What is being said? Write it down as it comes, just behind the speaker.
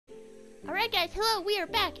Alright guys, hello, we are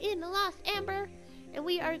back in the Lost Amber, and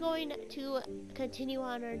we are going to continue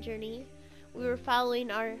on our journey. We were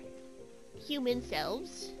following our human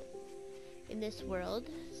selves in this world,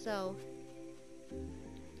 so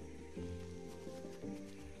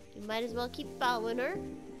you might as well keep following her.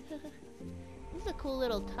 This is a cool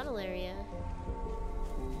little tunnel area.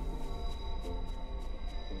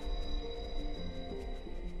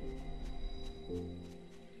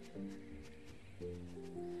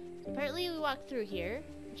 Apparently we walked through here,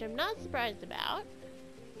 which I'm not surprised about.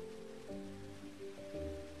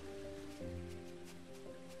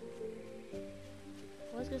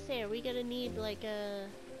 I was gonna say, are we gonna need like a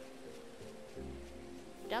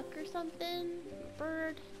duck or something? A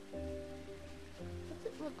bird?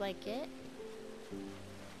 Doesn't look like it.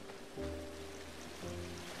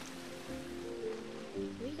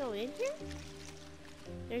 Can we go in here?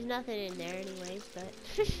 There's nothing in there anyways, but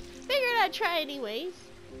figured I'd try anyways.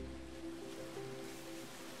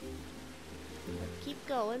 Let's keep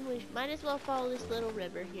going. We might as well follow this little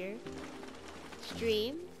river here.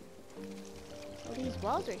 Stream. Oh, these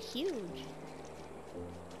walls are huge.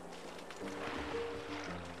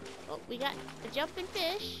 Oh, we got a jumping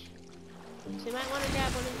fish. So we might want to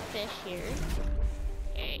grab one of the fish here.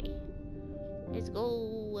 Okay. Let's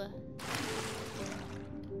go.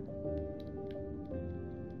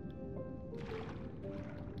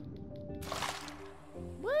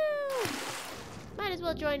 Woo! Might as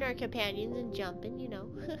well join our companions in jumping, you know.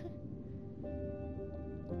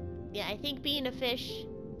 Yeah, I think being a fish,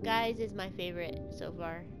 guys, is my favorite so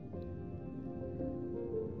far.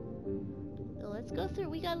 So let's go through.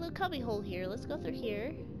 We got a little cubby hole here. Let's go through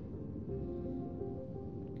here.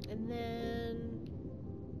 And then...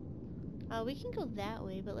 we can go that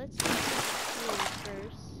way, but let's go through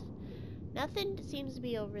first. Nothing seems to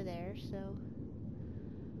be over there, so...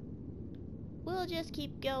 we'll just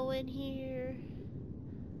keep going here.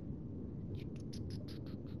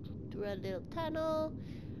 Through a little tunnel.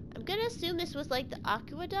 I'm gonna assume this was like the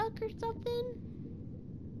aqueduct or something.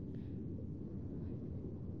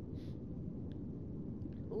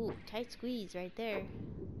 Ooh, tight squeeze right there.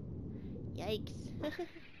 Yikes.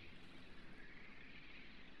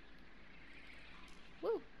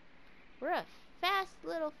 Woo! We're a fast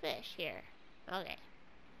little fish here. Okay.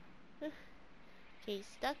 Okay,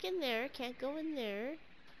 stuck in there. Can't go in there.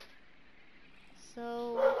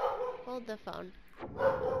 So, hold the phone.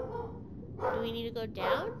 Do we need to go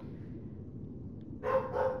down?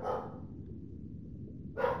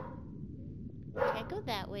 Can't go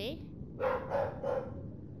that way.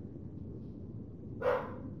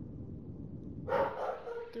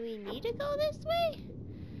 Do we need to go this way?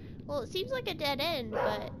 Well, it seems like a dead end,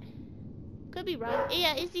 but could be wrong.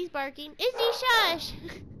 Yeah, Izzy's barking. Izzy, shush!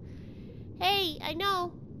 Hey, I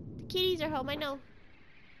know. The kitties are home, I know.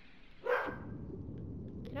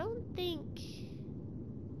 I don't think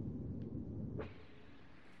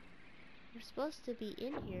we're supposed to be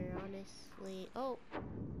in here, honestly. Oh.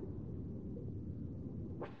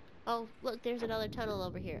 Oh, look, there's another tunnel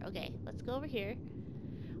over here. Okay, let's go over here.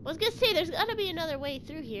 I was gonna say, there's gotta be another way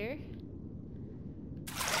through here.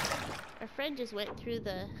 Our friend just went through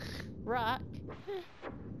the rock.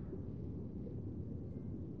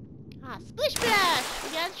 Ah, splish splash! We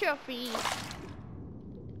got a trophy.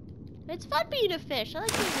 It's fun being a fish. I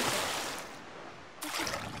like being a fish.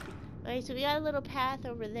 Okay, so we got a little path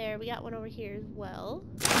over there. We got one over here as well.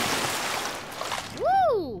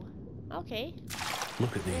 Woo! Okay.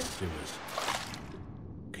 Look at these sewers.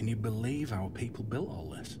 Can you believe our people built all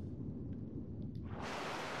this?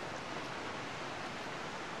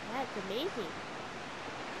 That's amazing.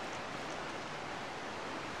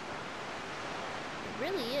 It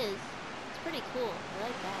really is. It's pretty cool. I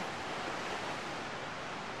like that.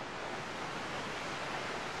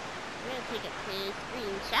 We're gonna take a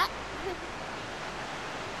screenshot.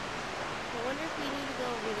 I wonder if we need to go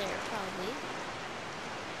over there, probably.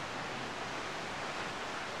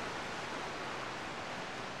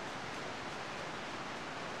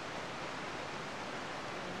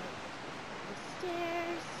 The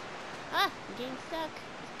stairs. Ah, I'm getting stuck.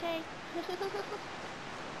 It's okay.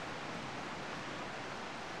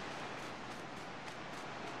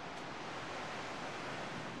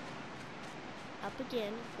 Up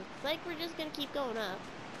again. Looks like we're just gonna keep going up.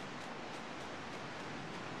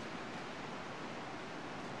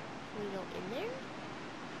 Can we go in there?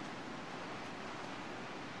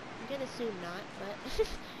 I'm gonna assume not, but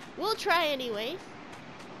we'll try anyways.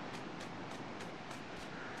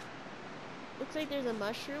 Looks like there's a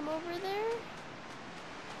mushroom over there.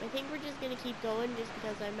 I think we're just gonna keep going just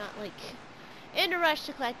because I'm not like in a rush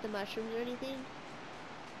to collect the mushrooms or anything.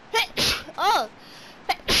 Oh!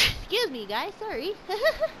 Excuse with me, guys. Sorry.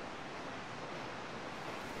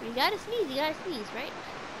 You gotta sneeze, right?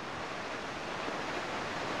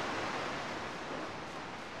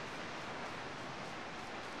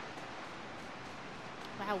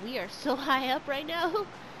 Wow, we are so high up right now.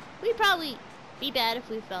 We'd probably be bad if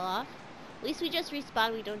we fell off. At least we just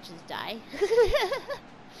respawn, we don't just die.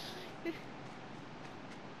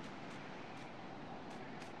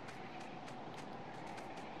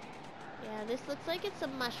 Yeah, this looks like it's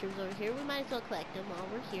some mushrooms over here. We might as well collect them while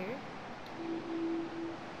we're here.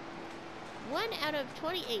 1 out of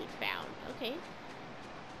 28 found. Okay.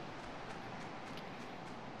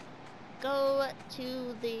 Go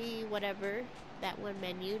to the whatever, that one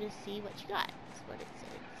menu to see what you got. That's what it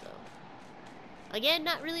said. So, again,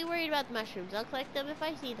 not really worried about the mushrooms. I'll collect them if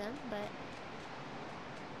I see them, but...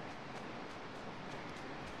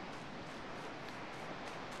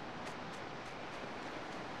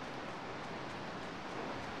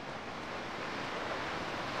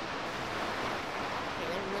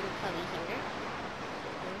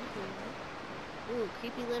 Ooh,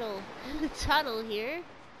 creepy little tunnel here.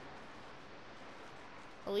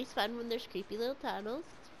 Always fun when there's creepy little tunnels.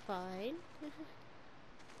 It's fine.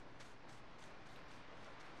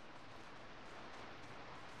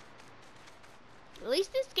 At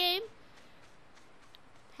least this game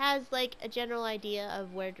has like a general idea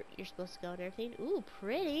of where you're supposed to go and everything. Ooh,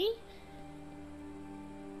 pretty.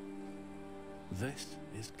 This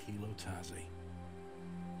is Kilo-Tazi,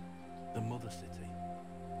 the mother city.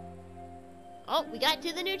 Oh, we got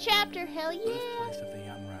to the new chapter. Hell yeah. Birthplace of the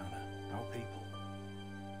Yanrana, our people.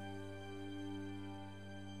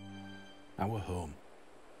 Our home.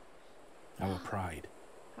 Our pride.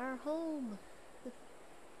 Our home.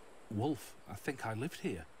 Wolf, I think I lived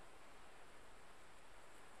here.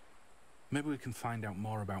 Maybe we can find out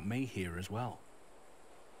more about me here as well.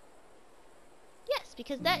 Yes,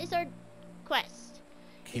 because that is our quest.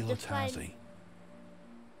 Kilo-Tazi.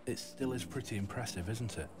 It still is pretty impressive,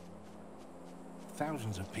 isn't it?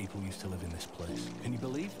 Thousands of people used to live in this place. Can you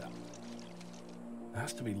believe that? There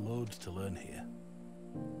has to be loads to learn here.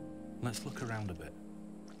 Let's look around a bit.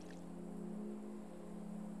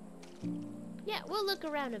 Yeah, we'll look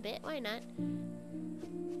around a bit. Why not?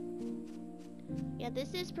 Yeah,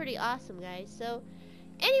 this is pretty awesome, guys. So,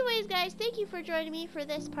 anyways, guys, thank you for joining me for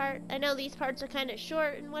this part. I know these parts are kind of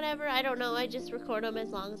short and whatever. I don't know. I just record them as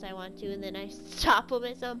long as I want to, and then I stop them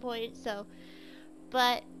at some point. So,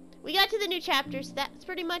 but we got to the new chapter, so that's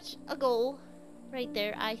pretty much a goal right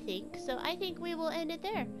there, I think. So I think we will end it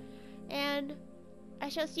there. And I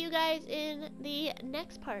shall see you guys in the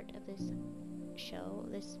next part of this show,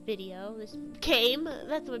 this video, this game.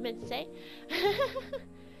 That's what I meant to say.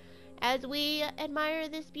 As we admire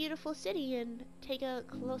this beautiful city and take a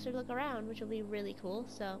closer look around, which will be really cool.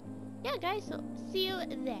 So, yeah, guys, so see you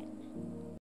then.